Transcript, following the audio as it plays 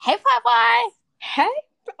Hi. Hey?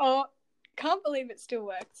 Oh, can't believe it still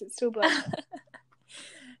works. It still blows.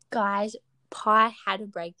 Guys, Pi had a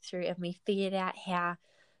breakthrough and we figured out how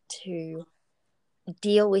to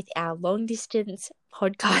deal with our long distance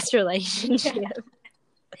podcast relationship.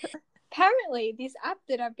 Apparently, this app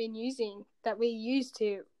that I've been using, that we use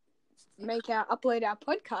to upload our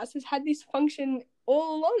podcast, has had this function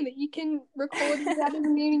all along that you can record without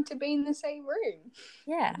even needing to be in the same room.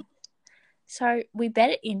 Yeah. So we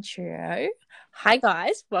better intro. Hi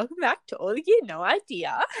guys, welcome back to All You No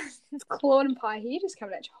Idea. It's Claude and Pi here, just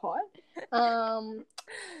coming at you hot.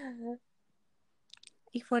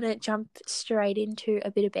 You want to jump straight into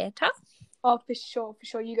a bit of banter? Oh, for sure.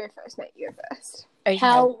 You go first, mate. You go first. Okay.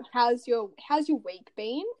 How's your week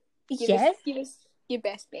been? Give us your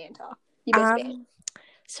best banter. Your best banter.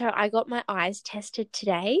 So I got my eyes tested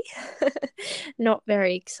today. Not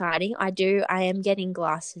very exciting. I am getting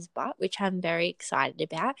glasses, but which I'm very excited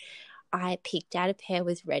about. I picked out a pair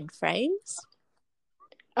with red frames.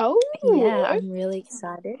 Oh. Yeah, I'm really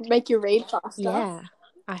excited. Make you read faster. Yeah,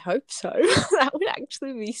 I hope so. That would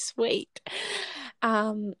actually be sweet.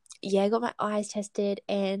 Yeah, I got my eyes tested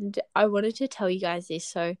and I wanted to tell you guys this.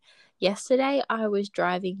 So yesterday I was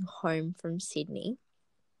driving home from Sydney.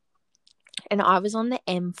 And I was on the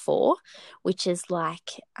M4, which is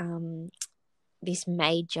like this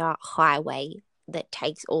major highway that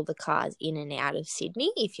takes all the cars in and out of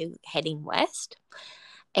Sydney if you're heading west.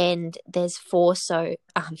 And there's four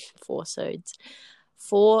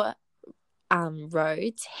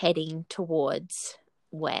roads heading towards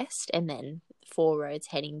west and then 4 roads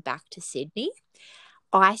heading back to Sydney.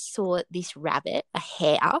 I saw this rabbit, a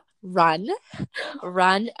hare, run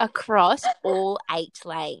across all 8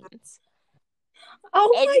 lanes. Oh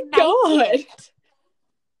my God.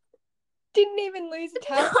 Didn't even lose a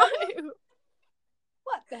tail.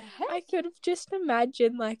 What the heck? I could have just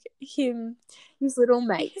imagined like his little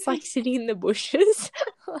mates like sitting in the bushes.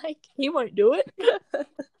 Like, he won't do it.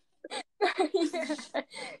 Yeah.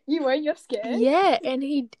 You won't, you're scared. Yeah, and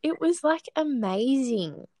it was like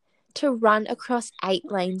amazing to run across 8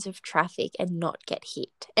 lanes of traffic and not get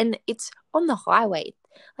hit. And it's on the highway.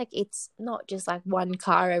 Like, it's not just like one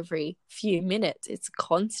car every few minutes. It's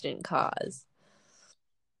constant cars.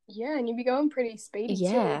 Yeah, and you'd be going pretty speedy too.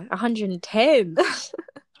 Yeah, 110.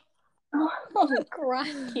 Oh,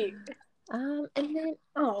 crikey. And then,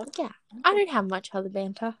 yeah, I don't have much other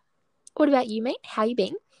banter. What about you, mate? How you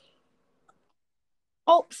been?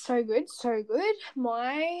 Oh, so good.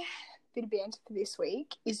 My bit of banter for this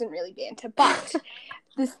week isn't really banter, but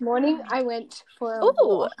this morning I went for a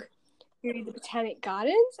walk through the Botanic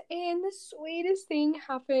Gardens and the sweetest thing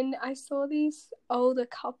happened. I saw this older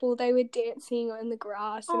couple. They were dancing on the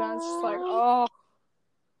grass and I was just like, oh,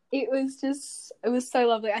 it was so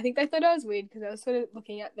lovely. I think they thought I was weird because I was sort of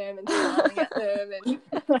looking at them and smiling at them and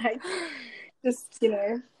like just,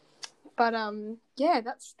 But yeah,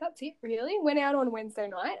 that's it really. Went out on Wednesday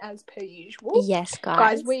night as per usual. Yes,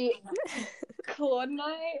 guys. Claude and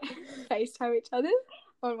I FaceTime each other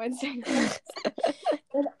on Wednesday night.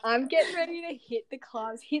 And I'm getting ready to hit the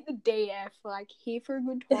clubs, hit the DF, like here for a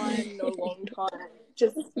good time, not a long time.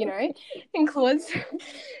 Just, And Claude's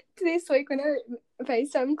this week when I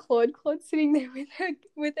FaceTime Claude's sitting there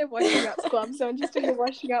with her washing up gloves. So I'm just doing the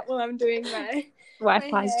washing up while I'm doing my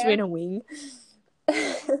Wi-Fi's doing a wing.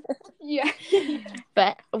 Yeah.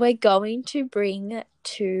 But we're going to bring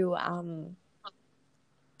to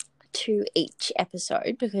each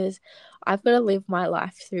episode because I've got to live my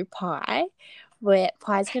life through Pi, where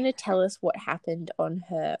Pi's going to tell us what happened on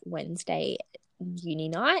her Wednesday uni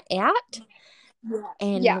night out. Yeah.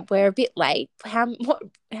 And we're a bit late. How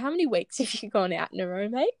many weeks have you gone out in a row,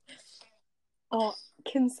 mate? Oh,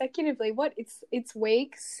 consecutively. What? It's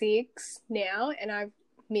week 6 now, and I've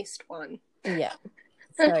missed one. Yeah.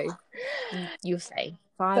 So you'll say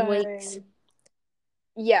 5 weeks.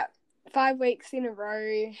 Yeah, 5 weeks in a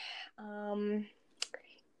row,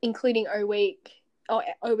 including O week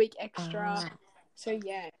extra. So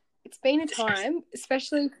yeah, it's been a time,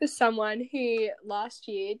 especially for someone who last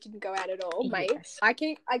year didn't go out at all, mate. Yes.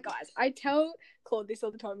 I tell Claude this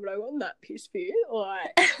all the time, but I want that piss for you.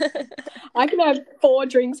 Like, I can have 4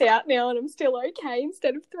 drinks out now and I'm still okay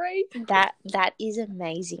instead of 3. That is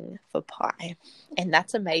amazing for Pi, and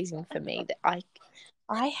that's amazing for me. That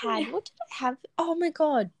I had, what did I have? Oh my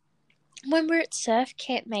God, when we were at surf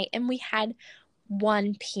camp, mate, and we had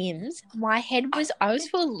 1 pins. I was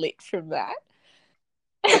full lit from that.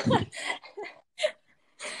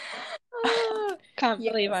 Can't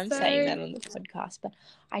believe I'm saying that on the podcast, but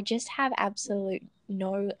I just have absolute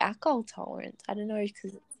no alcohol tolerance. I don't know,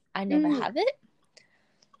 because I never have it.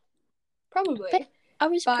 Probably. But I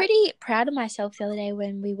was pretty proud of myself the other day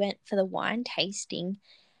when we went for the wine tasting,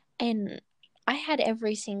 and I had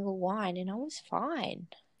every single wine and I was fine.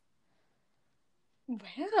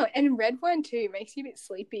 Wow, and red wine too makes you a bit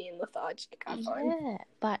sleepy and lethargic, I find. Yeah,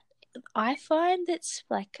 but I find that's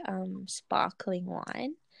like sparkling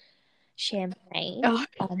wine, champagne. Oh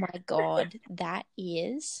my God,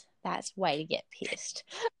 that's way to get pissed.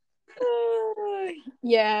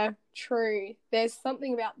 Yeah, true. There's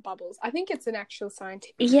something about bubbles. I think it's an actual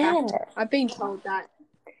scientific fact. I've been told that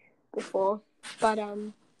before. But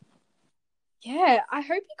yeah, I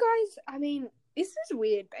hope you guys, I mean, this is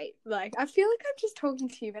weird, babe. Like, I feel like I'm just talking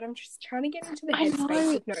to you, but I'm just trying to get into the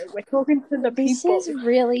headspace of, no, we're talking to the people. This is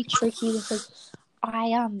really tricky because Pi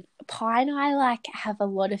and I like have a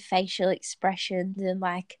lot of facial expressions and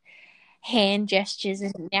like hand gestures,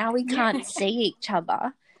 and now we can't see each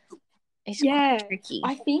other. It's quite tricky.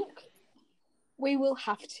 I think we will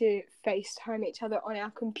have to FaceTime each other on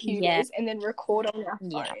our computers and then record on our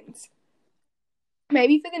phones.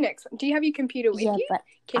 Maybe for the next one. Do you have your computer with you? But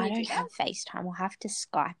I don't have FaceTime. We'll have to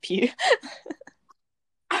Skype you.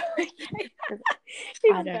 I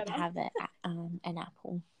don't have an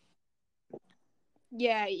Apple.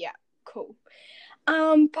 Yeah, cool.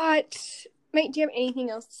 But mate, do you have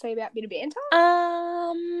anything else to say about Bit of Banter?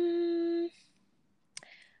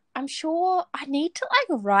 I'm sure I need to like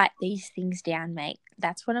write these things down, mate.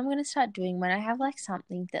 That's what I'm gonna start doing when I have like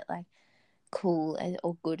something that like cool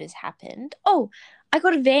or good has happened. Oh, I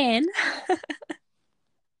got a van.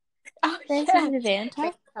 There's a bit of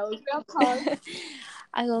banter.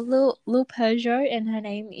 I got a little Peugeot, and her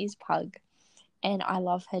name is Pug, and I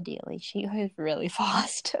love her dearly. She goes really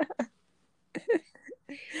fast.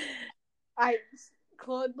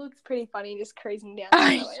 Claude looks pretty funny just cruising down.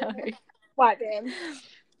 I know. White van.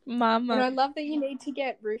 Mama. And I love that you need to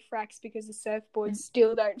get roof racks because the surfboards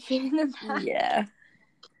still don't fit in the back. Yeah.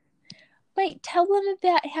 Wait, tell them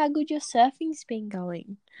about how good your surfing's been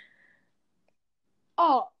going.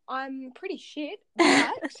 Oh, I'm pretty shit,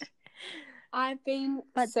 but I've been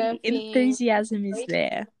surfing. The enthusiasm is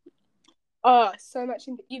there. Oh, so much.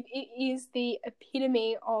 It is the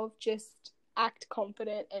epitome of just act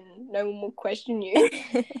confident and no one will question you.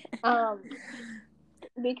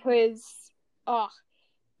 Because,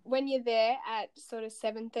 when you're there at sort of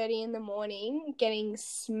 7:30 in the morning getting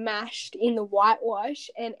smashed in the whitewash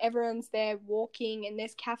and everyone's there walking and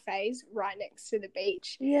there's cafes right next to the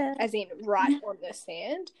beach, as in right on the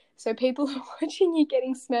sand, so people are watching you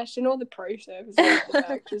getting smashed and all the pro surfers are at the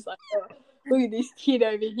back just like, oh, look at this kid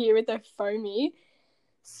over here with their foamy.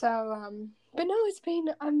 So but no, it's been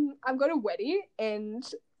I've got a weddy and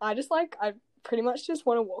I pretty much just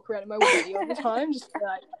want to walk around in my weddy all the time, just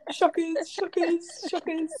like shockers. So,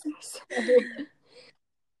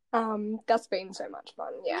 that's been so much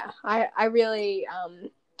fun. Yeah, I really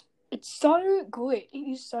it's so good. It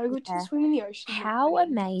is so good to swim in the ocean. How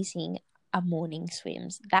amazing are morning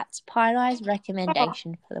swims? That's Pi and I's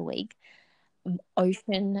recommendation for the week.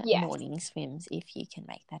 Ocean morning swims, if you can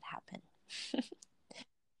make that happen.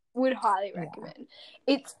 Would highly recommend.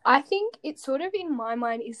 I think it's sort of, in my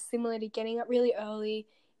mind, is similar to getting up really early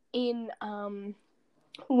in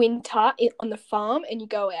winter on the farm, and you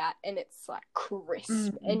go out and it's like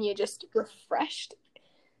crisp and you're just refreshed.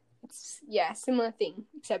 It's similar thing,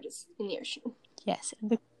 except it's in the ocean. Yes.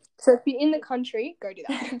 So if you're in the country, go do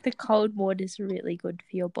that. The cold water is really good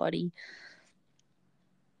for your body.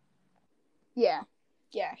 Yeah.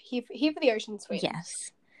 Here for the ocean swim.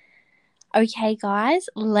 Yes. Okay, guys,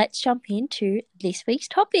 let's jump into this week's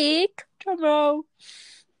topic. Drum roll.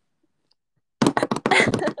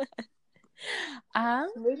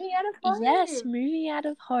 Moving out of home. Yes, moving out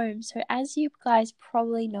of home. So as you guys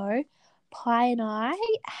probably know, Pi and I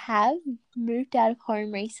have moved out of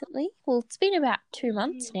home recently. Well, it's been about 2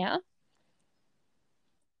 months now.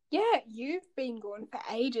 Yeah, you've been gone for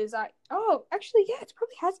ages. Actually, it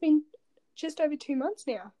probably has been just over 2 months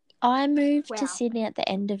now. I moved to Sydney at the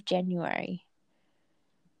end of January.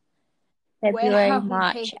 February,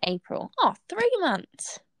 March, April. 3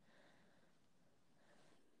 months.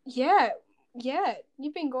 Yeah.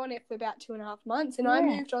 You've been gone for about 2.5 months, and I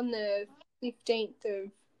moved on the 15th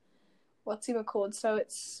of what's it called? So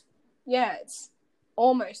it's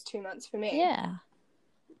almost 2 months for me. Yeah.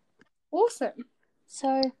 Awesome.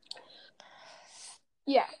 So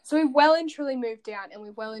we've well and truly moved out, and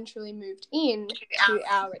we've well and truly moved in to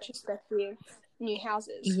our respective new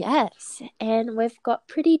houses. Yes, and we've got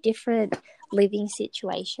pretty different living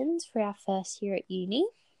situations for our first year at uni.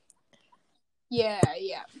 Yeah.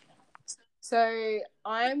 So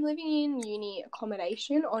I'm living in uni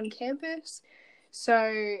accommodation on campus.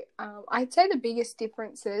 So I'd say the biggest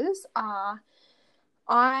differences are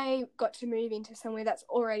I got to move into somewhere that's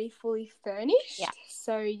already fully furnished. Yeah.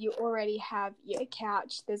 So you already have your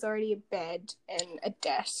couch, there's already a bed and a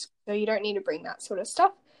desk. So you don't need to bring that sort of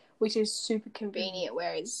stuff, which is super convenient,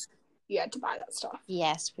 whereas you had to buy that stuff.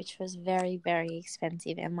 Yes, which was very, very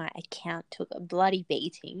expensive, and my account took a bloody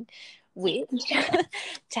beating, which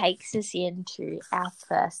takes us into our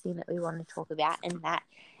first thing that we want to talk about, and that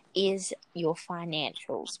is your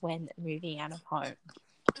financials when moving out of home.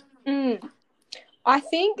 I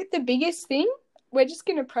think the biggest thing, we're just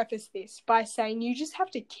going to preface this by saying you just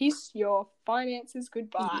have to kiss your finances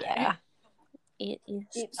goodbye. Yeah,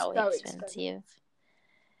 it's so expensive.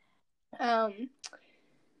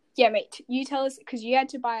 Yeah, mate, you tell us, because you had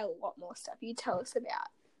to buy a lot more stuff. You tell us about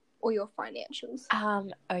all your financials.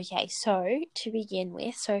 Okay, so to begin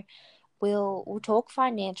with, so we'll talk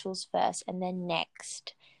financials first, and then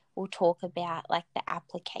next we'll talk about like the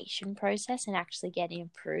application process and actually getting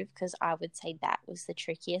approved, because I would say that was the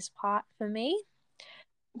trickiest part for me.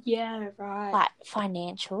 Yeah, right. But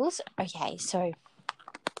financials, okay, so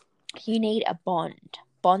you need a bond.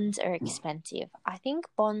 Bonds are expensive. I think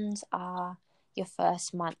bonds are your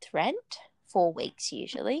first month rent, 4 weeks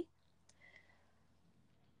usually.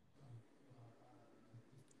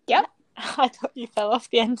 Yep. I thought you fell off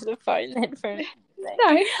the end of the phone then for a minute.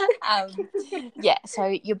 No. Yeah, so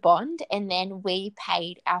your bond, and then we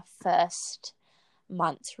paid our first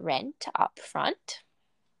month's rent up front.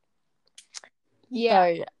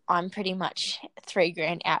 Yeah. So I'm pretty much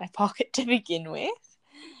 $3,000 out of pocket to begin with.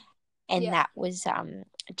 And that was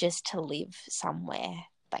just to live somewhere,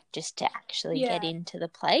 like just to actually get into the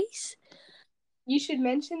place. You should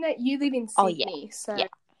mention that you live in Sydney, so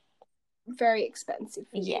very expensive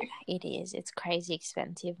for you. Yeah, it is. It's crazy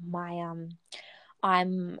expensive.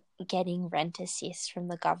 I'm getting rent assist from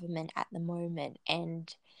the government at the moment,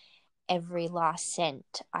 and every last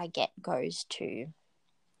cent I get goes to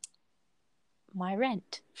my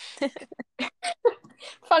rent.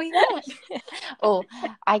 Funny that. Or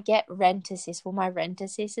I get rent assist. Well, my rent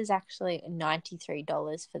assist is actually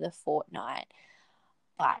 $93 for the fortnight.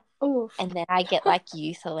 But and then I get like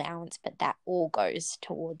youth allowance, but that all goes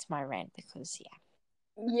towards my rent because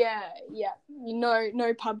Yeah.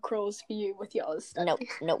 No pub crawls for you with yours. Nope.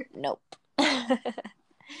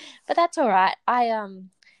 But that's all right.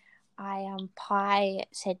 Pi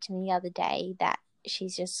said to me the other day that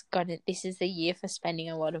she's just this is the year for spending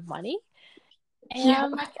a lot of money. And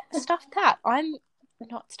I'm like, stuff that. I'm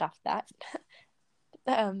not stuff that.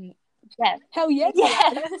 Yeah. Hell yeah.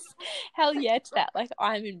 Yes. Hell yeah to that. Like,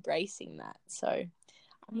 I'm embracing that. So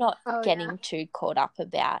I'm not getting too caught up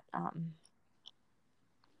about how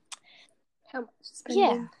much spending.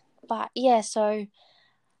 Yeah. But yeah, so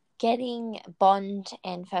getting bond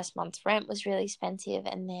and first month's rent was really expensive,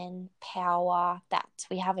 and then power,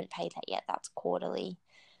 we haven't paid that yet. That's quarterly.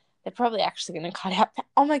 They're probably actually going to cut out.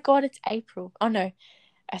 Oh my God, it's April. Oh no,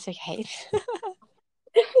 that's okay.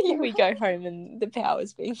 We go home and the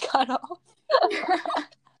power's being cut off.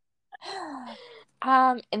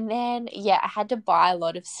 And then I had to buy a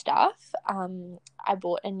lot of stuff. I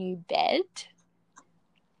bought a new bed,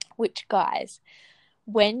 which, guys,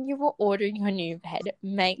 when you were ordering your new bed,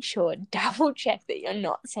 make sure, double check that you're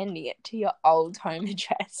not sending it to your old home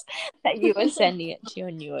address, that you are sending it to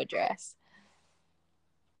your new address.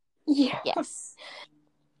 Yeah. Yes.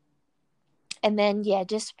 And then,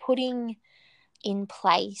 just putting in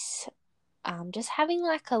place, just having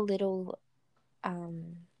like a little,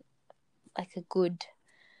 like a good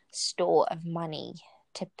store of money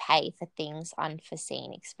to pay for things,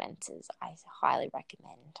 unforeseen expenses, I highly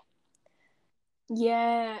recommend.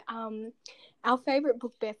 Yeah. Our favourite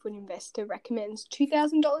book, Barefoot Investor, recommends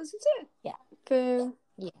 $2,000, is it? Yeah. For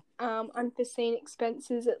unforeseen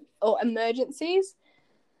expenses or emergencies.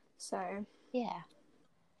 So. Yeah.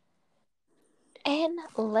 And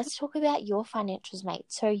let's talk about your financials, mate.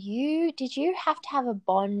 So did you have to have a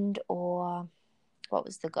bond, or what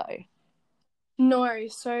was the go? No.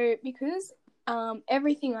 So because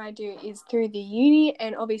everything I do is through the uni,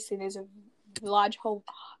 and obviously there's a large whole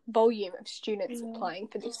volume of students applying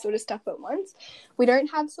for this sort of stuff at once. We don't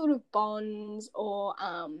have sort of bonds or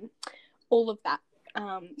all of that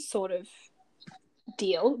sort of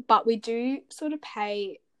deal, but we do sort of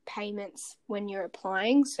pay payments when you're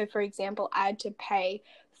applying. So for example, I had to pay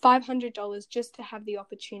 $500 just to have the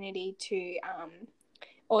opportunity to you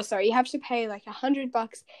have to pay like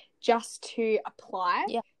 $100 just to apply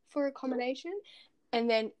for accommodation. And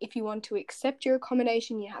then if you want to accept your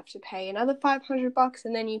accommodation, you have to pay another $500,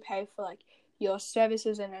 and then you pay for like your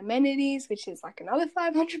services and amenities, which is like another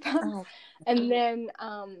 $500. And then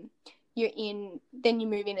you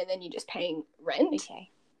move in, and then you're just paying rent. Okay.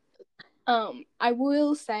 I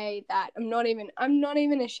will say that I'm not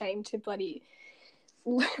even ashamed to bloody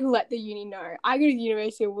let the uni know. I go to the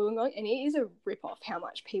University of Wollongong, and it is a rip-off how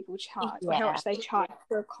much people charge, or how much they charge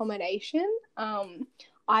for accommodation.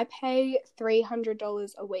 I pay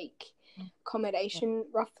 $300 a week accommodation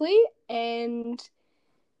roughly, and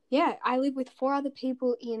yeah, I live with 4 other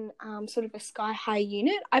people in sort of a sky high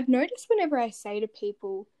unit. I've noticed whenever I say to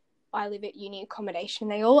people I live at uni accommodation,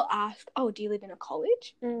 they all ask, "Oh, do you live in a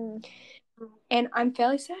college?" And I'm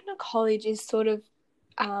fairly certain a college is sort of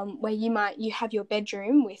where you have your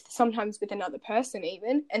bedroom sometimes with another person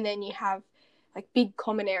even, and then you have like big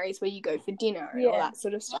common areas where you go for dinner and all that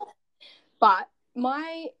sort of stuff. But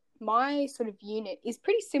my sort of unit is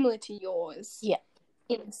pretty similar to yours. Yeah.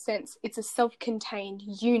 In a sense, it's a self-contained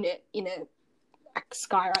unit in a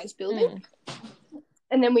sky-rise building.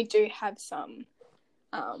 And then we do have some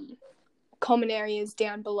common areas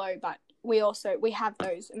down below, but we have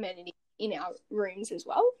those amenities in our rooms as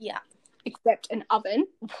well. Yeah. Except an oven.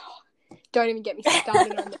 Don't even get me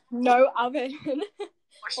started on that. No oven.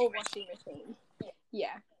 Or washing machine.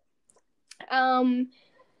 Yeah.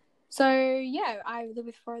 So yeah, I live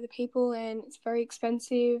with 4 other people, and it's very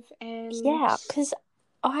expensive. And yeah, because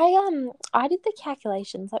I did the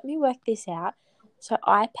calculations. Let me work this out. So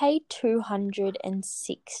I paid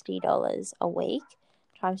 $260 a week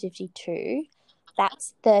times 52.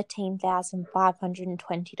 That's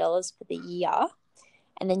 $13,520 for the year,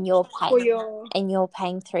 and then you're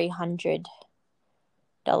paying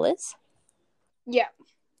 $300. Yeah.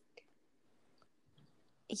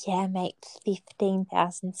 Yeah, mate,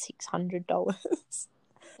 $15,600.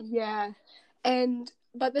 Yeah,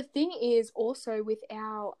 but the thing is also with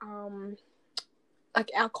our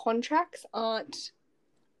our contracts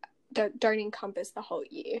don't encompass the whole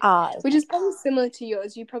year, which is probably similar to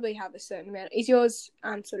yours. You probably have a certain amount. Is yours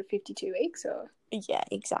sort of 52 weeks or? Yeah,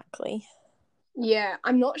 exactly. Yeah,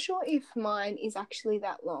 I'm not sure if mine is actually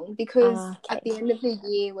that long, because at the end of the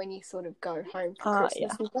year when you sort of go home for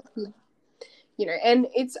Christmas and stuff, and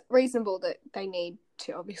it's reasonable that they need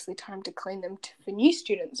to obviously time to clean them for new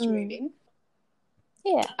students to move in.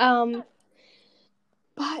 Yeah.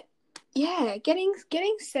 But yeah, getting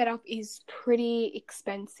set up is pretty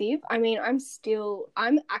expensive. I mean, I'm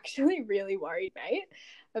actually really worried, mate,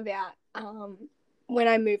 about when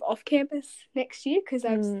I move off campus next year, because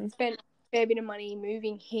I've spent a fair bit of money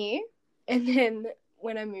moving here, and then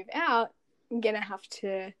when I move out, I'm gonna have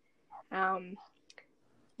to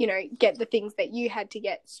get the things that you had to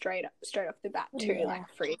get straight off the bat too, like a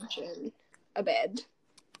fridge and a bed.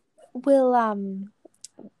 Well,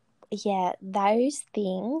 yeah, those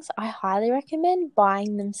things, I highly recommend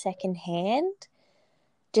buying them secondhand,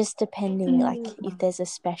 just depending, like, if there's a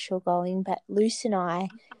special going. But Luce and I,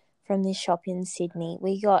 from this shop in Sydney,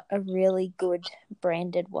 we got a really good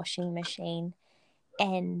branded washing machine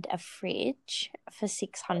and a fridge for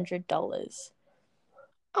 $600.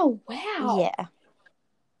 Oh, wow. Yeah.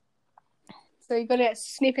 So you got to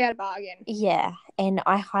sniff out a bargain. Yeah, and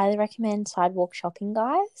I highly recommend sidewalk shopping,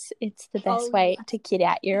 guys. It's the best way to kit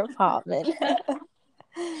out your apartment.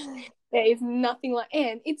 There is nothing like,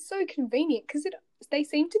 and it's so convenient because they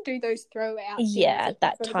seem to do those throwout. Yeah,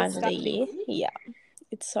 that time of the year. Yeah,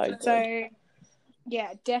 it's so good. So,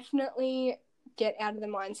 yeah, definitely get out of the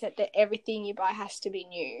mindset that everything you buy has to be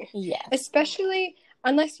new. Yeah. Especially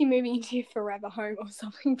unless you're moving into your forever home or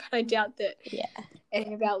something, but I doubt that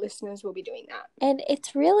any of our listeners will be doing that. And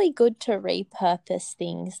it's really good to repurpose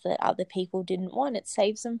things that other people didn't want. It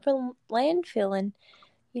saves them from landfill, and,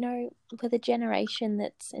 we're the generation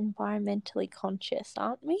that's environmentally conscious,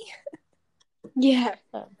 aren't we? Yeah.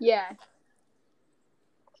 Yeah.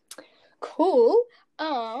 Cool.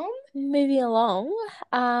 Moving along.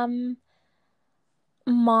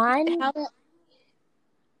 Mine.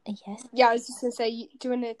 Yes. Yeah, I was just going to say, do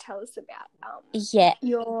you want to tell us about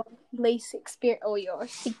your lease experience, or your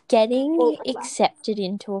getting accepted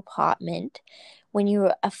into apartment when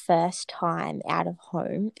you're a first time out of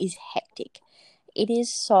home is hectic. It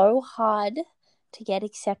is so hard to get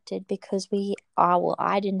accepted because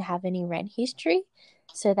I didn't have any rent history,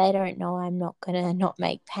 so they don't know I'm not going to not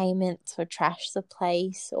make payments or trash the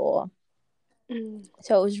place or...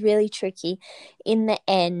 So it was really tricky. In the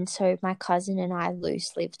end, so my cousin and I,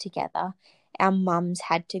 Luce, lived together. Our mums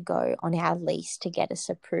had to go on our lease to get us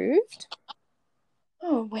approved.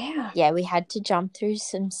 Oh, wow. Yeah, we had to jump through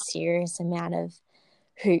some serious amount of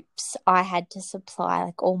hoops. I had to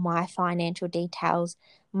supply all my financial details.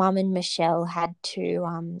 Mum and Michelle had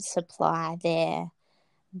to supply their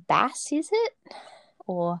BAS, is it?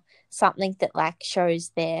 Or something that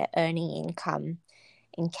shows their earning income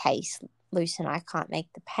in case Luce and I can't make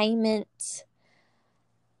the payments.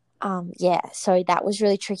 Yeah, so that was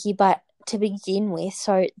really tricky. But to begin with,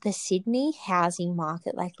 so the Sydney housing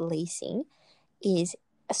market, like leasing, is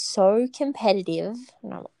so competitive.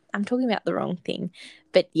 No, I'm talking about the wrong thing.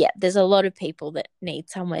 But yeah, there's a lot of people that need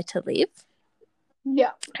somewhere to live.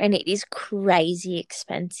 Yeah. And it is crazy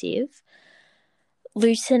expensive.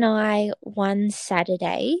 Luce and I, one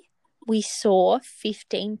Saturday, we saw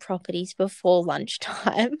 15 properties before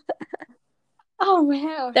lunchtime. Oh,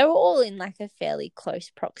 wow. They were all in like a fairly close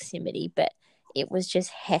proximity, but it was just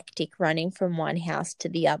hectic running from one house to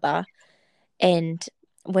the other. And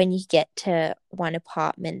when you get to one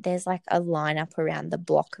apartment, there's like a lineup around the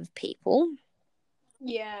block of people.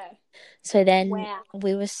 Yeah. So then Wow.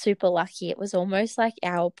 we were super lucky. It was almost like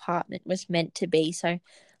our apartment was meant to be. So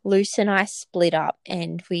Luce and I split up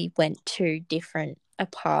and we went to different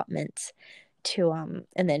apartments to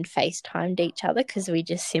and then FaceTimed each other because we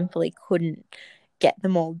just simply couldn't get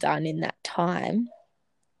them all done in that time.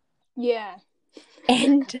 Yeah.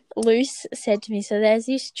 And Luce said to me, so there's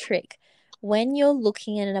this trick. When you're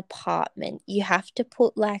looking at an apartment, you have to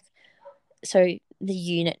put like, so the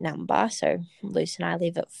unit number, so Luce and I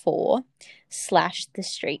live at 4, / the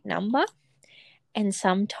street number. And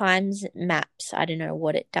sometimes maps, I don't know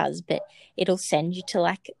what it does, but it'll send you to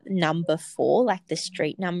like number 4, like the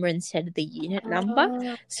street number instead of the unit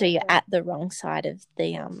number. So you're at the wrong side of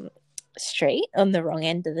the street, on the wrong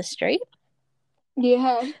end of the street.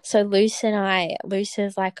 Yeah. So Luce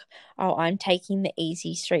is like, oh, I'm taking the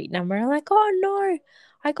easy street number. I'm like, oh no,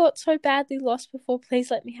 I got so badly lost before.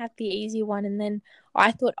 Please let me have the easy one. And then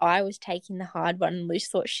I thought I was taking the hard one, and Luce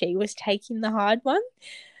thought she was taking the hard one.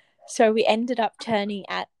 So we ended up turning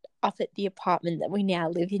up at the apartment that we now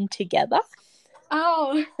live in together.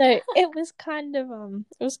 Oh. So it was kind of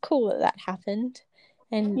it was cool that happened.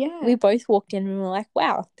 And we both walked in and we were like,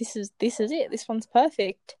 wow, this is it. This one's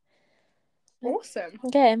perfect. Awesome.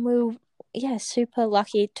 Yeah, and we were super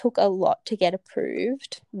lucky. It took a lot to get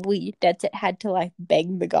approved. We had to like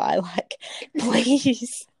beg the guy, like,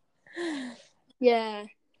 please. Yeah.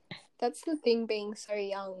 That's the thing, being so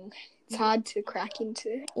young. It's hard to crack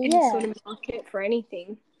into any sort of market for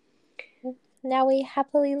anything. Now we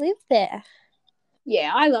happily live there.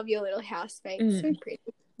 Yeah, I love your little housemate. It's so pretty.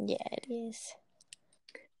 Yeah, it is.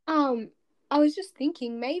 I was just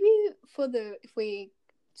thinking, maybe if we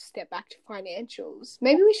step back to financials,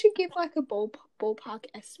 maybe we should give like a ballpark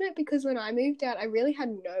estimate, because when I moved out, I really had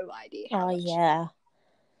no idea how much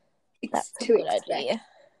that's a good idea.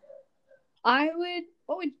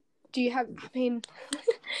 Do you have, I mean,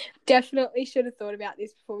 definitely should have thought about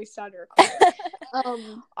this before we started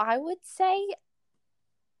recording. I would say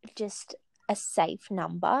just a safe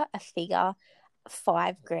number, a figure,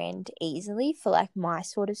 $5,000 easily for like my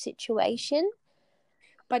sort of situation.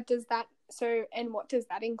 But and what does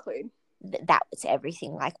that include? That was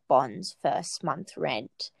everything, like bonds, first month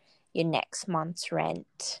rent, your next month's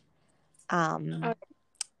rent, your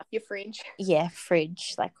fridge. Yeah,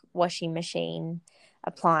 fridge, like washing machine,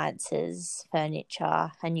 appliances,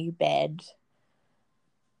 furniture, a new bed,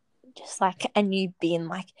 just like a new bin.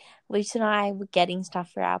 Like Luce and I were getting stuff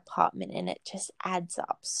for our apartment and it just adds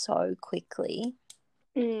up so quickly.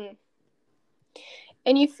 And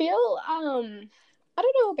you feel, I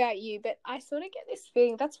don't know about you, but I sort of get this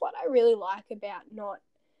feeling. That's what I really like about not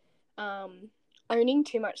owning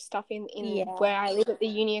too much stuff in where I live at the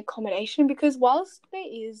uni accommodation, because whilst there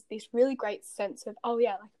is this really great sense of, oh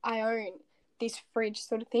yeah, like I own this fridge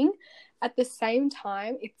sort of thing, at the same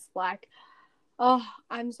time it's like, oh,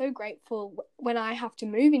 I'm so grateful when I have to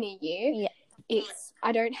move in a year.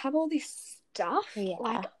 I don't have all this stuff.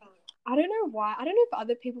 Like, I don't know why. I don't know if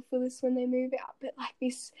other people feel this when they move out, but like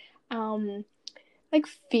this like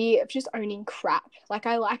fear of just owning crap. Like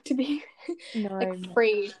I like to be like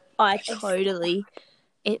free. I totally.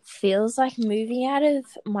 It feels like moving out of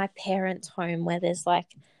my parents' home where there's like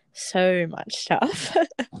so much stuff.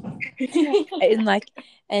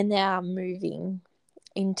 and now I'm moving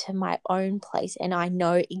into my own place and I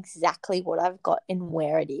know exactly what I've got and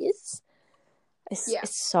where it is.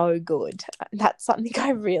 It's so good. That's something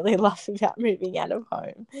I really love about moving out of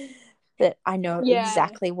home, that I know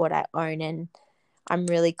exactly what I own and I'm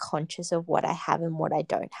really conscious of what I have and what I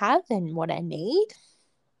don't have and what I need.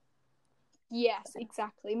 Yes,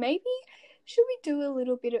 exactly. Maybe should we do a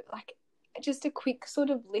little bit of like just a quick sort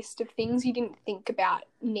of list of things you didn't think about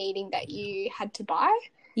needing that you had to buy?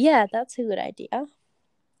 Yeah, that's a good idea.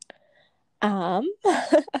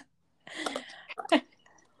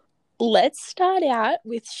 Let's start out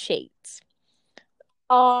with sheets.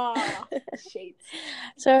 Oh, sheets.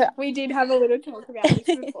 So we did have a little talk about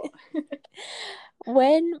this before.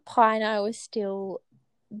 When Pi and I was still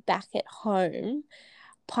back at home,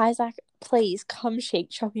 Pi's like, please come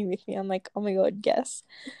sheep shopping with me. I'm like, oh my God, yes.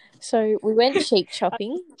 So we went sheep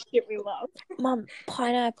shopping. Shit we love. Mum, Pi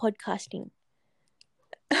and I are podcasting.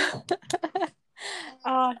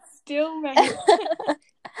 Still, mate.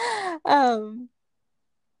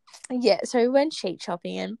 Yeah, so we went sheep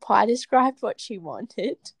shopping and Pi described what she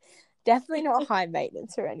wanted. Definitely not high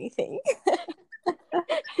maintenance or anything.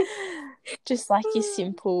 Just like your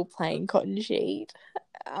simple plain cotton sheet.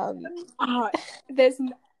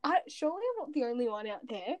 Surely I'm not the only one out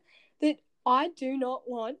there that I do not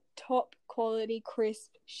want top quality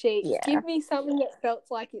crisp sheets. Yeah. Give me something that felt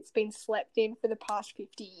like it's been slept in for the past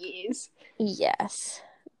 50 years. Yes.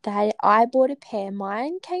 I bought a pair.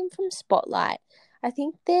 Mine came from Spotlight. I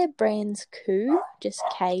think their brand's Koo, just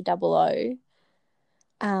KOO.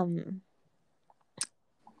 And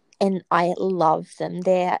I love them.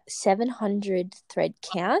 They're 700 thread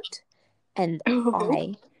count, and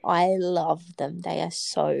I love them. They are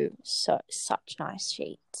such nice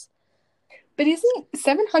sheets. But isn't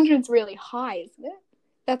 700's really high, isn't it?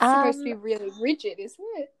 That's supposed to be really rigid, isn't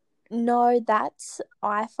it? No,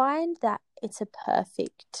 I find that it's a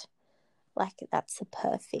perfect, that's the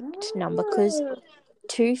perfect number, because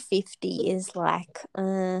 250 is like,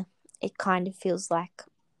 it kind of feels like,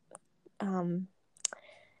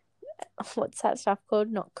 what's that stuff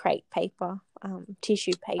called? Not crepe paper,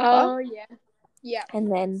 tissue paper. Oh, yeah. Yeah.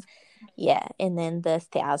 And then the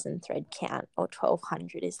 1,000 thread count or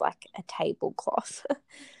 1,200 is like a tablecloth.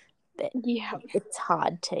 Yeah.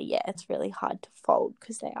 It's really hard to fold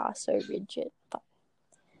because they are so rigid. But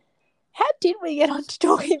how did we get on to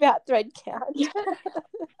talking about thread count?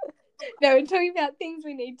 No, we're talking about things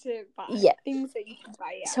we need to buy. Yeah. Things that you can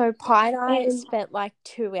buy. Yeah. So Pi and I spent like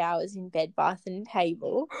 2 hours in Bed Bath and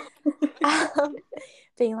Table,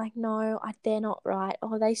 being like, no, they're not right.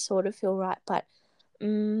 Oh, they sort of feel right, but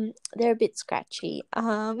they're a bit scratchy.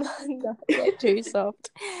 They're too soft.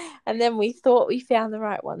 And then we thought we found the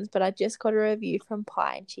right ones, but I just got a review from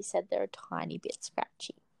Pi and she said they're a tiny bit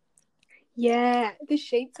scratchy. Yeah, the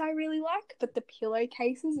sheets I really like, but the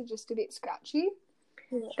pillowcases are just a bit scratchy.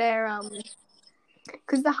 Yeah. They're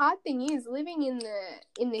because the hard thing is living in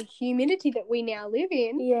the humidity that we now live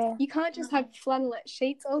in. Yeah, you can't just have flannelette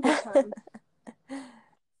sheets all the time.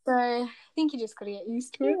 So I think you just got to get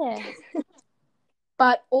used to it. Yeah.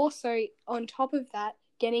 But also on top of that,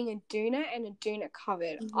 getting a doona and a doona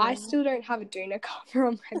covered. Yeah. I still don't have a doona cover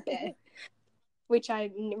on my bed, which I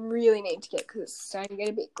really need to get because it's starting to get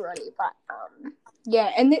a bit grotty. But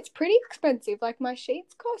yeah, and it's pretty expensive. Like my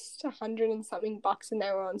sheets cost $100 and something, and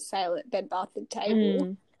they were on sale at Bed Bath and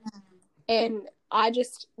Table. And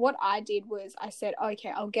what I did was I said,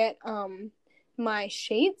 okay, I'll get my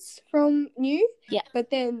sheets from New. Yeah. But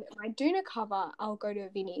then my doona cover, I'll go to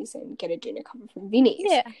Vinnie's and get a doona cover from Vinnie's.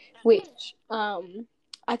 Yeah. Which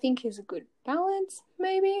I think is a good balance,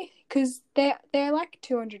 maybe, because they're like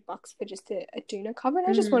 $200 for just a doona cover, and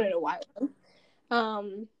I just wanted a white one.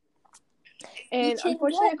 And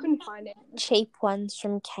unfortunately, I couldn't find it. Cheap ones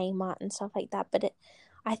from Kmart and stuff like that, but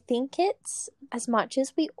I think it's, as much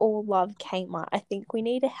as we all love Kmart, I think we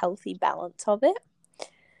need a healthy balance of it.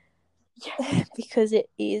 Yeah. Because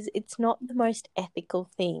it's not the most ethical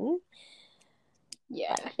thing.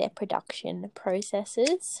 Yeah. Like their production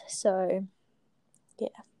processes. So, yeah.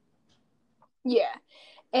 Yeah.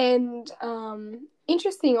 And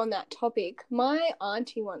interesting on that topic, my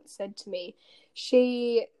auntie once said to me,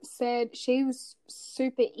 she said she was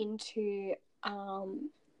super into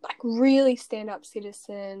like really stand-up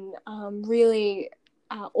citizen, really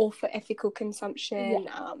all for ethical consumption.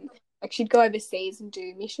 Yeah. Like she'd go overseas and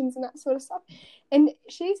do missions and that sort of stuff. And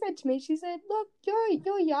she said to me, look,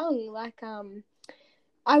 you're young. Like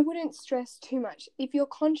I wouldn't stress too much. If you're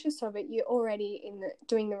conscious of it, you're already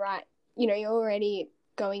doing the right. You know, you're already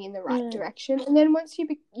going in the right direction. And then once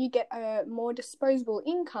you get a more disposable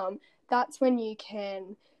income, that's when you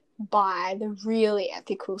can buy the really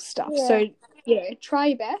ethical stuff. Yeah. So, try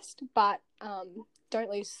your best, but don't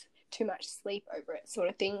lose too much sleep over it, sort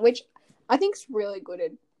of thing, which I think is really good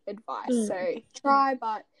advice. So try,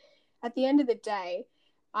 but at the end of the day,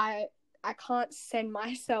 I can't send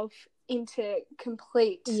myself into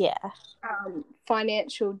complete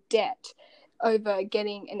financial debt over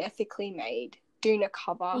getting an ethically made doona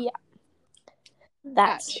cover. Yeah.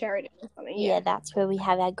 That's at Sheridan or something. Yeah, that's where we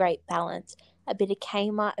have our great balance. A bit of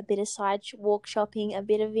Kmart, a bit of sidewalk shopping, a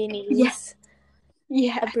bit of Vinnie's. Yes.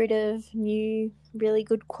 Yeah. A bit of new, really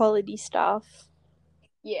good quality stuff.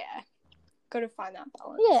 Yeah. Got to find that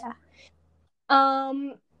balance.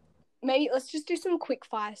 Yeah. Maybe let's just do some quick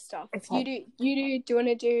fire stuff. Okay. Do you want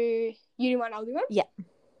to do, you do one, I'll do one? Yeah.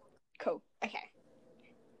 Cool. Okay.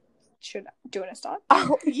 do you want to start?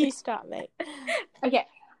 Oh, you start, mate. Okay.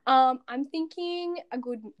 I'm thinking a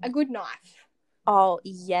good knife. Oh,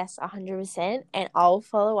 yes, 100%. And I'll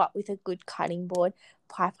follow up with a good cutting board.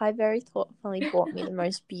 Pi very thoughtfully bought me the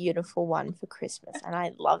most beautiful one for Christmas, and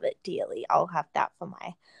I love it dearly. I'll have that for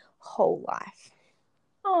my whole life.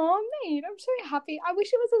 Oh, mate, I'm so happy. I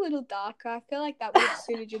wish it was a little darker. I feel like that would have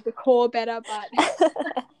suited your decor better, but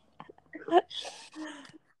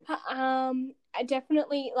I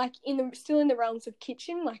definitely like still in the realms of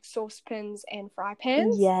kitchen, like saucepans and fry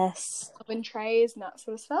pans. Yes. Oven trays and that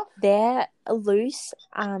sort of stuff. They're a loose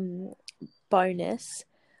bonus.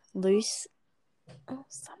 Loose. Oh,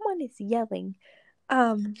 someone is yelling.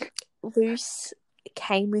 Loose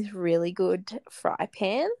came with really good fry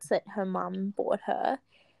pans that her mum bought her.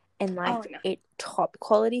 And top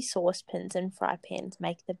quality saucepans and fry pans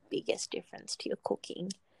make the biggest difference to your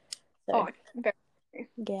cooking. So, very true.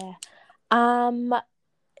 Yeah.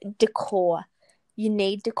 Decor. You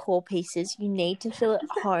need decor pieces. You need to feel at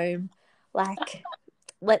home. Like,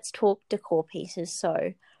 let's talk decor pieces.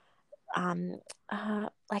 So,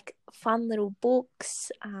 like fun little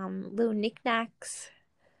books, little knickknacks.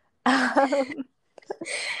 Oh,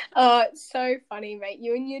 it's so funny, mate.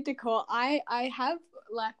 You and your decor. I have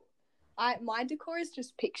like my decor is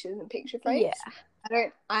just pictures and picture frames. Yeah.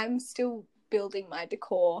 I'm still building my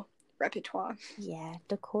decor repertoire. Yeah,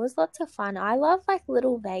 decor's lots of fun. I love like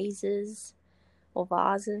little vases or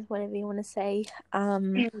vases, whatever you want to say.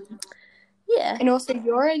 Yeah. And also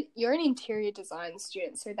you're an interior design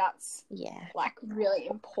student, so that's like really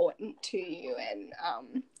important to you, and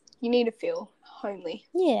you need to feel homely.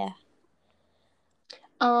 Yeah.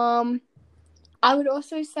 I would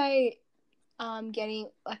also say getting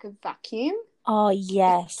like a vacuum. Oh,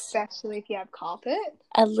 yes. Especially if you have carpet.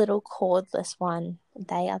 A little cordless one.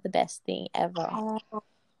 They are the best thing ever.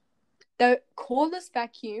 The cordless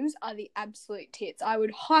vacuums are the absolute tits. I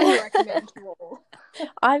would highly recommend to all.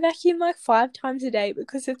 I vacuum like 5 times a day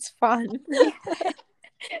because it's fun.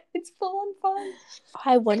 It's full on fun.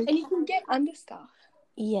 And you can get under stuff.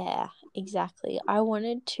 Yeah, exactly. I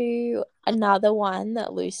wanted another one that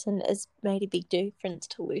Lucen has made a big difference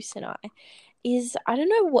to Luce and I is, I don't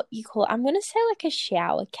know what you call it. I'm going to say like a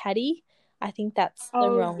shower caddy. I think that's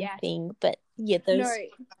the wrong thing. But yeah, those... No,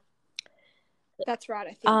 that's right,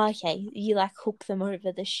 I think. Okay, you like hook them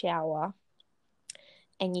over the shower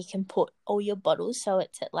and you can put all your bottles so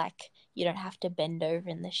it's at like, you don't have to bend over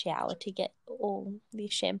in the shower to get all the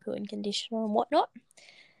shampoo and conditioner and whatnot.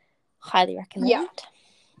 Highly recommend. Yeah.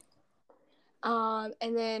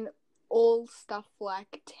 And then all stuff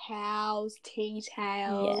like towels, tea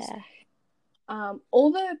towels,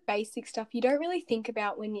 all the basic stuff you don't really think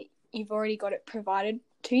about when you've already got it provided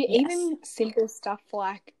to you. Yes. Even simple stuff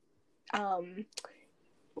like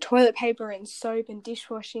toilet paper and soap and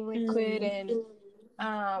dishwashing liquid and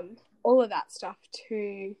all of that stuff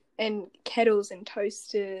too, and kettles and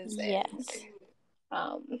toasters and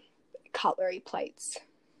cutlery plates.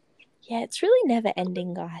 Yeah, it's really never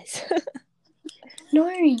ending, guys. No,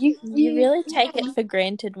 you really take it for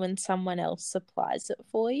granted when someone else supplies it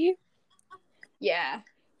for you. Yeah,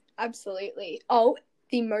 absolutely. Oh,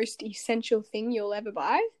 the most essential thing you'll ever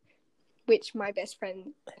buy, which my best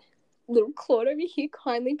friend, little Claude over here,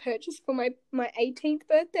 kindly purchased for my 18th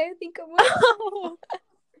birthday, I think it was.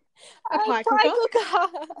 A pie cooker.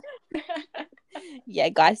 Yeah,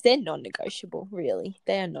 guys, they're non-negotiable, really.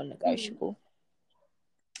 They are non-negotiable.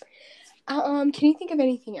 Can you think of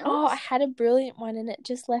anything else? Oh, I had a brilliant one and it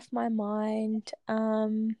just left my mind.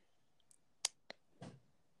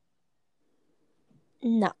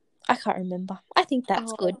 No, I can't remember. I think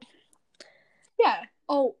that's good. Yeah.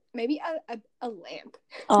 Oh, maybe a lamp.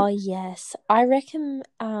 Oh, yes. I reckon,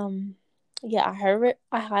 I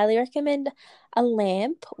highly recommend a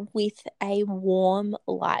lamp with a warm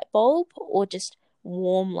light bulb or just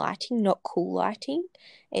warm lighting, not cool lighting.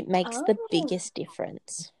 It makes the biggest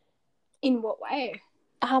difference. In what way?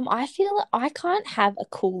 I feel I can't have a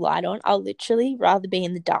cool light on. I'll literally rather be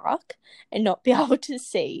in the dark and not be able to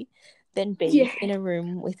see than be in a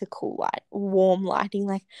room with a cool light, warm lighting.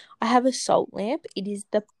 Like, I have a salt lamp. It is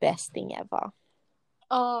the best thing ever.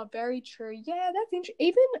 Oh, very true. Yeah, that's interesting.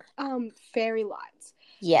 Even fairy lights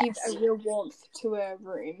give a real warmth to a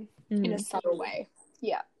room in a subtle way.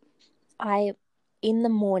 Yeah. In the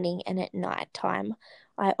morning and at night time,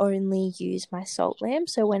 I only use my salt lamp.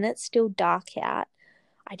 So when it's still dark out,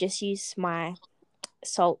 I just use my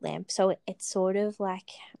salt lamp. So it's sort of like,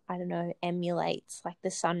 I don't know, emulates like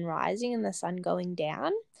the sun rising and the sun going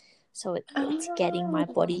down. So it's getting my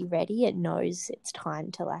body ready. It knows it's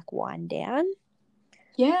time to like wind down.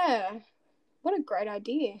 Yeah. What a great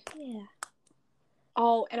idea. Yeah.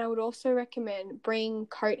 Oh, and I would also recommend bring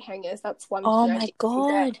coat hangers. That's one Oh thing I my did God.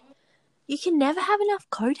 forget. You can never have enough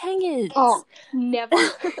coat hangers. Oh, never.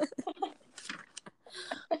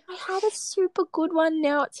 I had a super good one.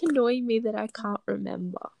 Now it's annoying me that I can't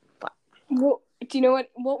remember. But What, do you know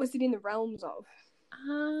what was it in the realms of? I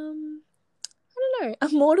don't know. A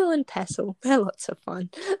mortar and pestle. They're lots of fun.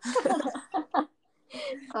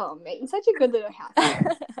 Oh, mate, such a good little house.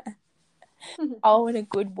 Oh, and a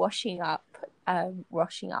good washing up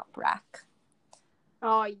rack.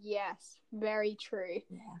 Oh, yes. Very true.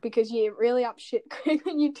 Yeah. Because you're really up shit creek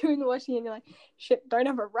when you're doing the washing and you're like, shit, don't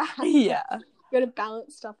have a rack. Yeah. You gotta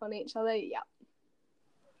balance stuff on each other. Yep.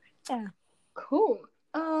 Yeah. Cool.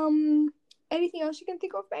 Anything else you can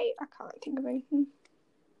think of, mate? I can't think of anything.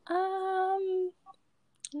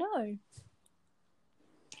 No.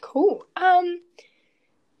 Cool.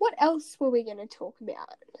 What else were we gonna talk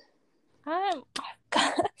about?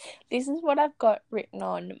 This is what I've got written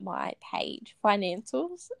on my page.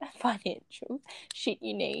 Financial shit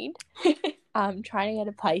you need. Trying to get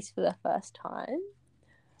a place for the first time.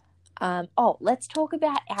 Let's talk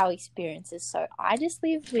about our experiences. So I just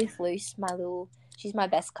live with Luce, she's my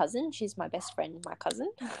best cousin. She's my best friend, my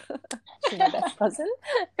cousin. She's my best cousin.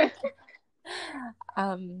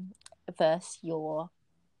 Versus your...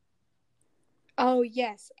 Oh,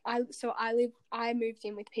 yes. I moved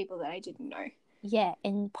in with people that I didn't know. Yeah,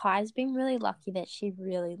 and Pi's been really lucky that she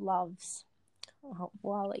really loves... Well,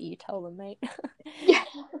 I'll let you tell them, mate. Yeah.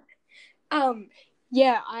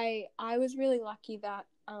 Yeah, I was really lucky that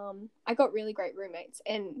I got really great roommates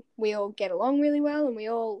and we all get along really well and we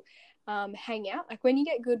all hang out. Like when you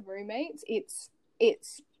get good roommates, it's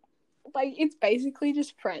like it's basically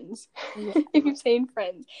just friends. Yeah. If you've seen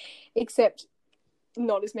Friends, except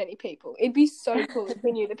not as many people. It'd be so cool if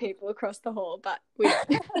we knew the people across the hall, but we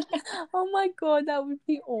don't. Oh my God, that would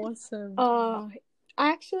be awesome.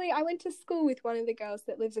 I went to school with one of the girls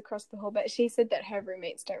that lives across the hall, but she said that her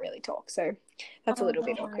roommates don't really talk, so that's a little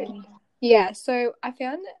bit awkward. Yeah, so I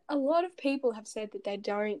found that a lot of people have said that they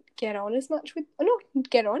don't get on as much with, or not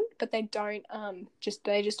get on, but they don't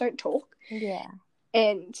they just don't talk. Yeah.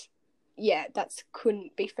 And yeah, that's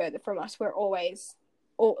couldn't be further from us. We're always,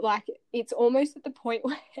 like, it's almost at the point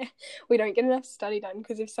where we don't get enough study done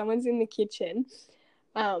because if someone's in the kitchen,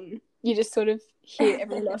 you just sort of hear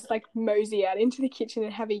everyone else like mosey out into the kitchen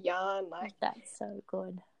and have a yarn. Like, that's so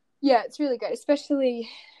good. Yeah, it's really good. Especially,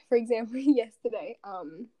 for example, yesterday,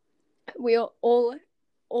 we all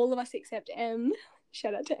of us except Em,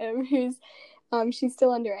 shout out to Em, who's she's still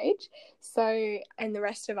underage. So, and the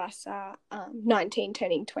rest of us are 19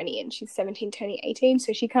 turning 20 and she's 17 turning 18,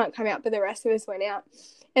 so she can't come out, but the rest of us went out.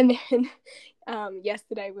 And then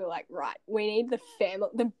yesterday we were like, right, we need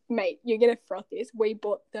mate, you're going to froth this. We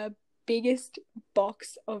bought the biggest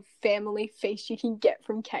box of family feast you can get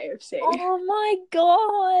from KFC. Oh my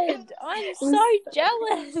God, I'm so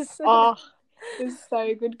jealous. Oh, it was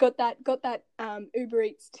so good. Got that Uber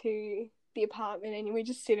Eats to the apartment and we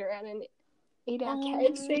just sit around and eat our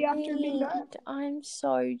KFC after midnight. I'm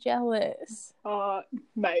so jealous. Oh,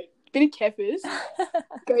 mate, bit of Keffers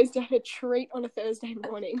goes down a treat on a Thursday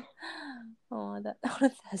morning. Oh, that on a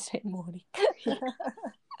Thursday morning.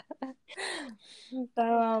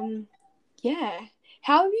 So, yeah.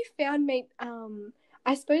 How have you found, mate?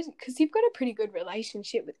 I suppose because you've got a pretty good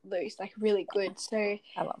relationship with Luce, like really good. So,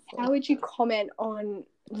 how would you comment on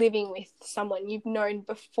living with someone you've known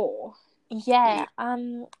before? Yeah.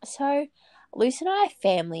 So Luce and I are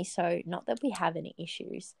family, so not that we have any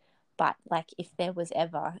issues, but like if there was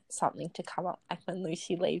ever something to come up, like when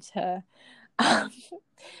Lucy leaves her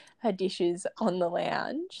her dishes on the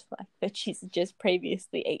lounge, like that she's just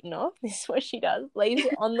previously eaten off, this is what she does: leaves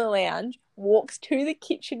it on the lounge, walks to the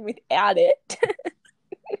kitchen without it.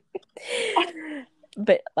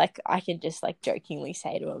 But like I can just like jokingly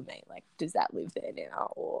say to her, mate, like, does that live there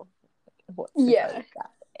now, or what's the go with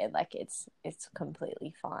that? And like it's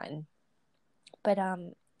completely fine. But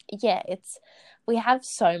yeah, we have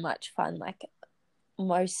so much fun. Like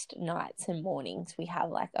most nights and mornings we have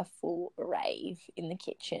like a full rave in the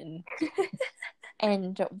kitchen.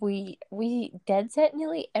 And we dead set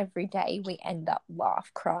nearly every day we end up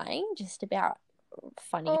crying just about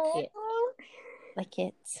funny shit. Like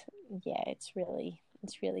it's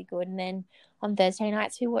really good. And then on Thursday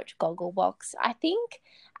nights we watch Gogglebox. I think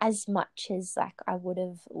as much as like I would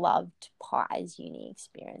have loved Pi's uni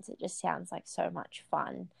experience, it just sounds like so much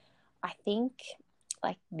fun. I think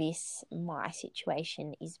like my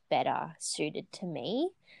situation is better suited to me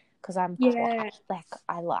because I'm quite like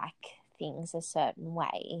I like things a certain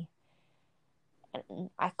way, and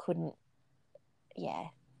I couldn't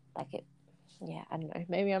like it. Yeah, I don't know.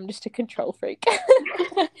 Maybe I'm just a control freak.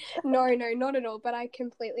 No, not at all. But I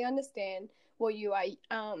completely understand what you are,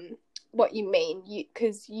 what you mean.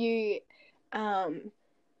 Because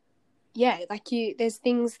yeah, like there's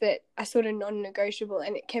things that are sort of non-negotiable,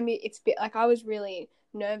 and it's a bit like I was really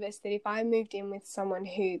nervous that if I moved in with someone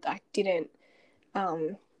who like didn't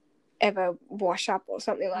ever wash up or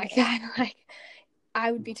something like that, like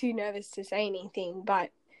I would be too nervous to say anything.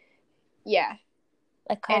 But yeah,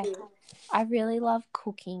 like I really love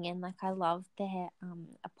cooking, and like I love their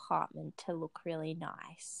apartment to look really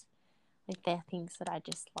nice. Like they're things that I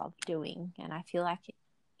just love doing, and I feel like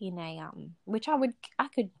in a which I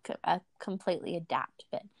could completely adapt,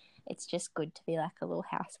 but it's just good to be like a little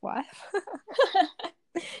housewife.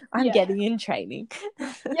 I'm getting in training.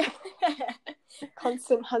 Yeah.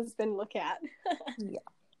 Constant husband lookout. Yeah.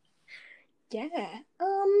 Yeah.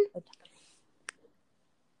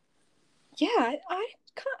 Yeah, I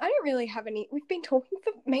don't really have any. We've been talking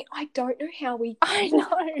for, mate, I don't know how we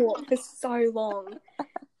talked for so long.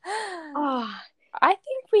 I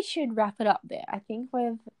think we should wrap it up there. I think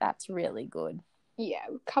that's really good. Yeah,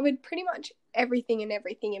 we've covered pretty much everything and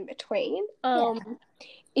everything in between.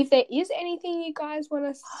 If there is anything you guys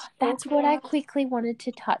want to That's what I quickly wanted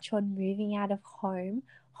to touch on, moving out of home,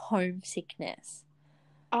 homesickness.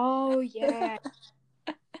 Oh, yeah.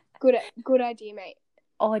 Good idea, mate.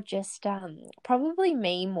 Or just probably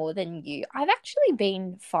me more than you. I've actually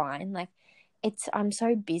been fine. Like I'm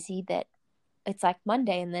so busy that it's like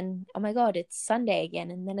Monday and then oh my god, it's Sunday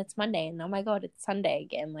again, and then it's Monday and oh my god, it's Sunday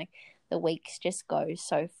again. Like the weeks just go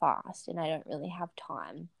so fast and I don't really have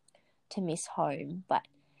time to miss home. But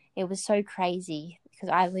it was so crazy because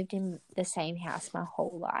I lived in the same house my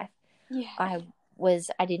whole life. Yeah.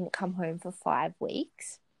 I didn't come home for 5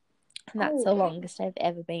 weeks. And that's the longest I've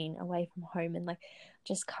ever been away from home, and like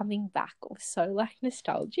just coming back was so like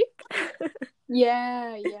nostalgic.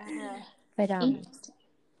 Yeah. But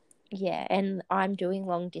yeah, and I'm doing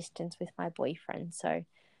long distance with my boyfriend, so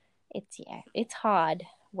it's hard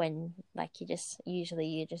when like you just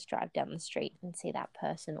drive down the street and see that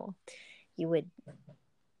person, or you would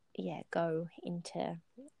go into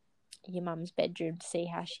your mum's bedroom to see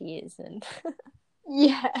how she is. And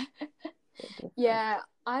yeah,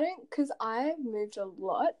 I don't, because I've moved a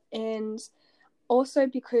lot, and also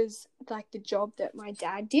because like the job that my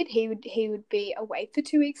dad did, he would be away for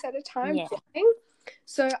 2 weeks at a time flying.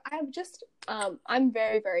 So I'm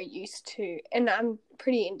very, very used to, and I'm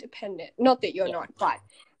pretty independent. Not that you're not, but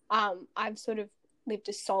I've sort of lived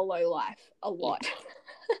a solo life a lot.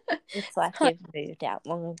 It's like you've moved out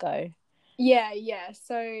long ago. Yeah.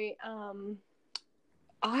 So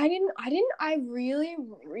I really,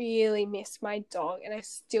 really miss my dog, and I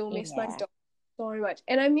still miss my dog so much.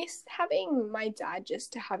 And I miss having my dad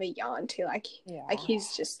just to have a yarn to, like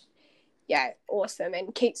he's just, awesome,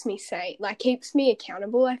 and keeps me sane, like keeps me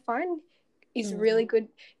accountable, I find is really good.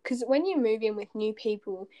 Because when you move in with new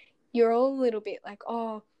people, you're all a little bit like,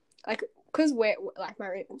 because we're like my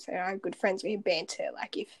roommates and I are good friends, we banter,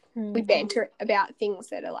 like if we banter about things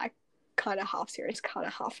that are like kind of half serious, kind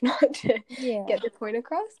of half not, to get the point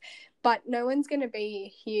across. But no one can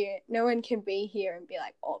be here and be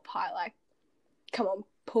like, oh, Pi, like, come on,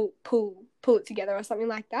 pull it together or something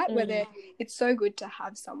like that. Whether it's so good to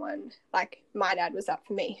have someone like my dad was that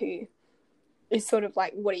for me, who is sort of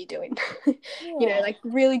like, what are you doing? You know, like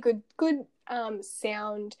really good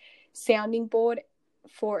sounding board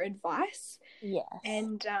for advice.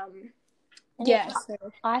 And so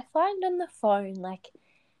I find on the phone, like,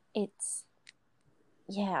 it's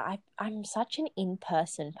I'm such an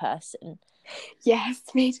in-person person. Yes,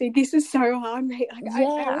 me too. This is so hard, mate. Like I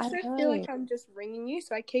also feel like I'm just ringing you,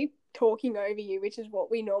 so I keep talking over you, which is what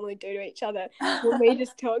we normally do to each other when we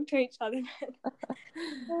just talk to each other.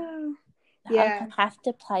 I have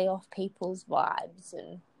to play off people's vibes.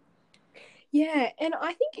 And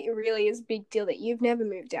I think it really is a big deal that you've never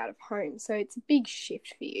moved out of home, so it's a big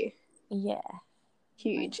shift for you.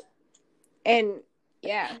 Huge. And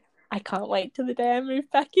I can't wait till the day I move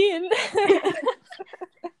back in.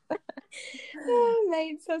 Oh,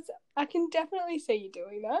 mate, so I can definitely see you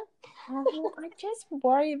doing that. I just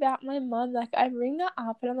worry about my mum. Like, I ring her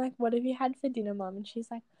up and I'm like, what have you had for dinner, Mum? And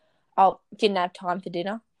she's like, oh, didn't have time for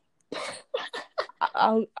dinner.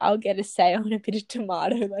 I'll get a sail and a bit of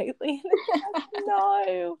tomato lately.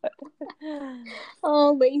 No.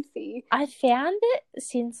 Oh, Lacey. I found it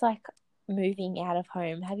since like moving out of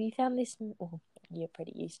home. Have you found this? Well, you're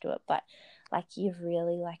pretty used to it, but like you've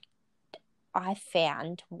really like, I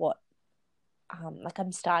found what like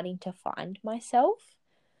I'm starting to find myself.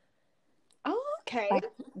 Oh, okay. Like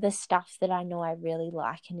the stuff that I know I really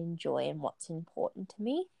like and enjoy and what's important to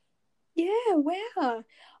me. Yeah, wow.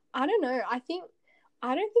 I don't know. I don't think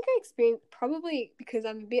I experienced, probably because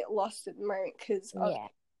I'm a bit lost at the moment because Yeah.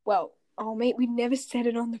 well, oh mate, we never said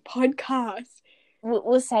it on the podcast.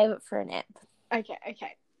 We'll save it for an app.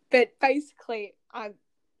 Okay. But basically, I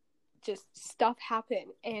just stuff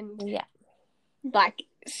happened and Yeah. like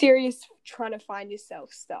serious trying to find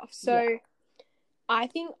yourself stuff. So Yeah. I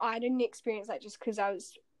think I didn't experience that just because I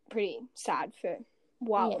was pretty sad for a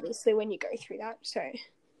while, obviously, when you go through that. So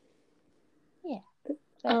yeah.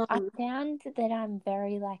 But I found that I'm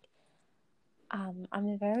very like, I'm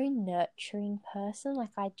a very nurturing person.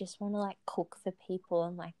 Like I just want to like cook for people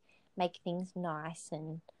and like make things nice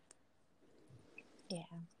and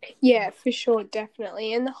yeah, for sure,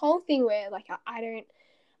 definitely. And the whole thing where like I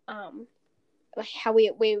don't like how we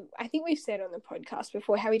I think we've said on the podcast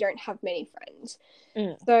before how we don't have many friends.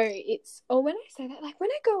 So it's, or when I say that, like when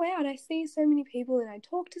I go out I see so many people and I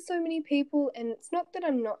talk to so many people, and it's not that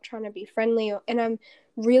I'm not trying to be friendly and I'm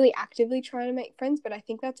really actively trying to make friends, but I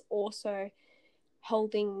think that's also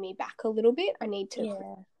holding me back a little bit. I need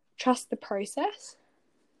to trust the process.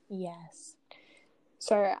 Yes.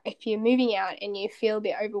 So if you're moving out and you feel a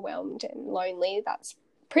bit overwhelmed and lonely, that's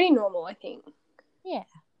pretty normal, I think. Yeah.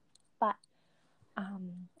 But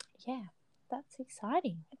yeah, that's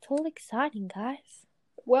exciting. It's all exciting, guys.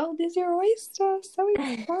 Well, there's your oyster. So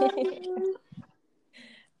exciting.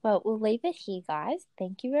 Well, we'll leave it here, guys.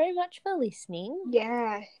 Thank you very much for listening.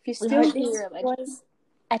 Yeah, if you're still here, was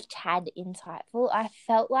a tad insightful. I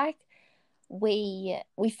felt like we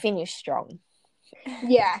finished strong.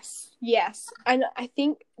 Yes. And I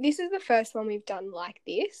think this is the first one we've done like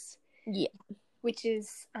this. Yeah. Which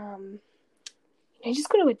is, you just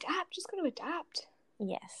got to adapt.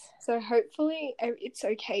 Yes. So hopefully it's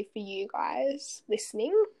okay for you guys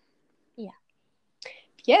listening. Yeah.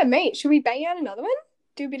 Yeah, mate. Should we bang out another one?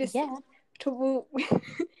 Do a bit of... Yeah.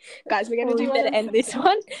 Guys, we're going to do one. Better end this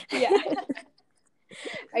one. Yeah.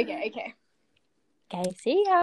 Okay. Okay, see ya.